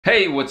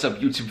Hey, what's up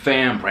YouTube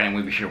fam? Brandon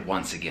Weaver here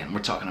once again.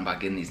 We're talking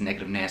about getting these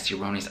negative, nasty,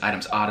 erroneous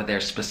items out of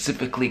there,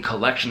 specifically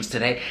collections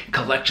today.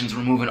 Collections,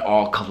 removing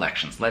all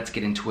collections. Let's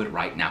get into it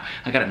right now.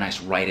 I got a nice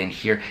write-in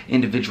here.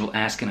 Individual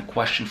asking a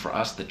question for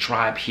us, the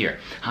tribe here.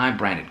 Hi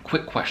Brandon,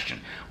 quick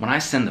question. When I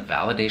send the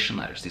validation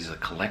letters, these are the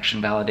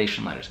collection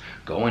validation letters,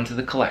 go into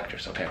the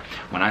collectors, okay?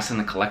 When I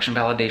send the collection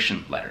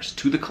validation letters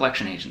to the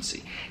collection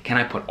agency, can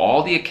I put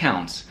all the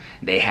accounts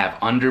they have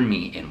under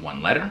me in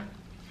one letter?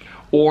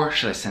 Or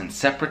should I send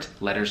separate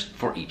letters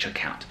for each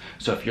account?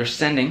 So if you're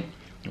sending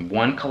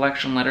one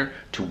collection letter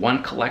to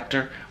one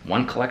collector,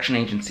 one collection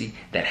agency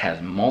that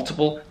has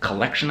multiple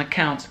collection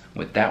accounts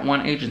with that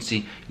one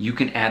agency, you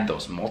can add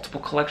those multiple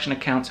collection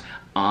accounts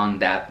on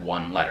that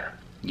one letter.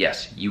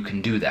 Yes, you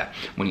can do that.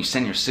 When you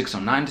send your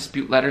 609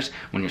 dispute letters,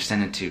 when you're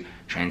sending to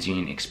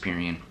TransUnion,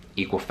 Experian,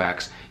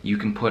 Equifax, you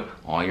can put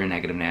all your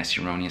negative,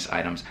 nasty, erroneous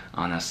items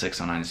on a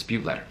 609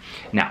 dispute letter.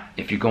 Now,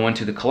 if you go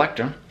into the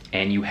collector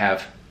and you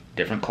have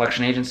different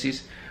collection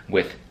agencies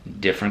with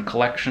different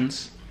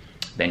collections,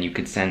 then you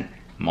could send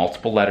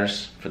multiple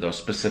letters for those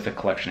specific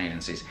collection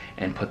agencies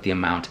and put the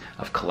amount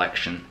of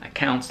collection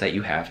accounts that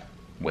you have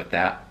with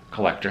that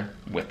collector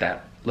with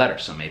that letter.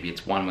 So maybe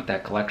it's one with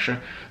that collection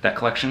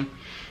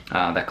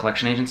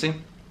agency.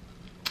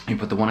 You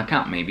put the one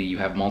account. Maybe you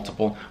have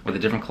multiple with a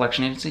different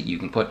collection agency. You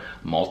can put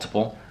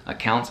multiple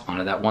accounts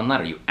onto that one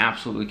letter. You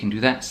absolutely can do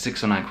that.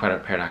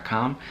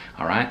 609creditrepair.com.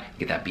 All right,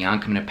 get that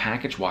Beyond Committed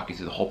package, walk you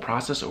through the whole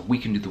process, or we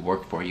can do the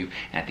work for you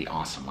at the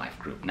Awesome Life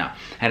Group. Now,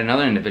 I had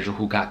another individual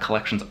who got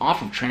collections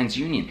off of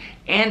TransUnion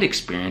and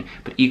Experian,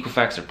 but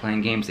Equifax are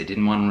playing games. They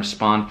didn't want to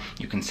respond.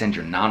 You can send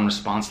your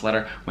non-response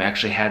letter. We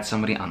actually had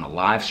somebody on the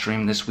live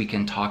stream this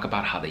weekend talk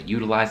about how they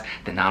utilized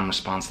the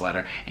non-response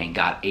letter and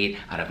got 8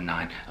 out of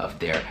 9 of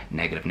their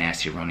negative,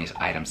 nasty, erroneous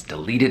items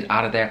deleted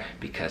out of there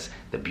because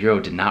the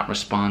Bureau did not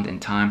respond in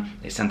time.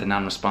 They sent the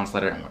non-response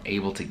letter and were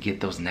able to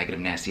get those negative,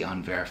 nasty,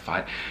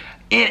 unverified,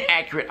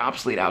 inaccurate,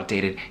 obsolete,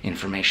 outdated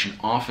information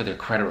off of their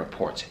credit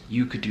reports.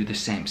 You could do the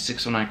same.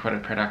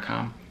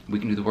 609creditrepair.com. We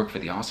can do the work for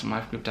the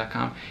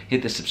AwesomeLifeGroup.com.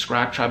 Hit the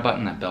subscribe, try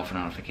button, that bell for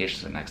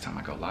notifications the next time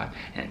I go live.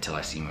 And until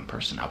I see you in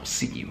person, I will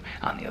see you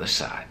on the other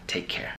side. Take care.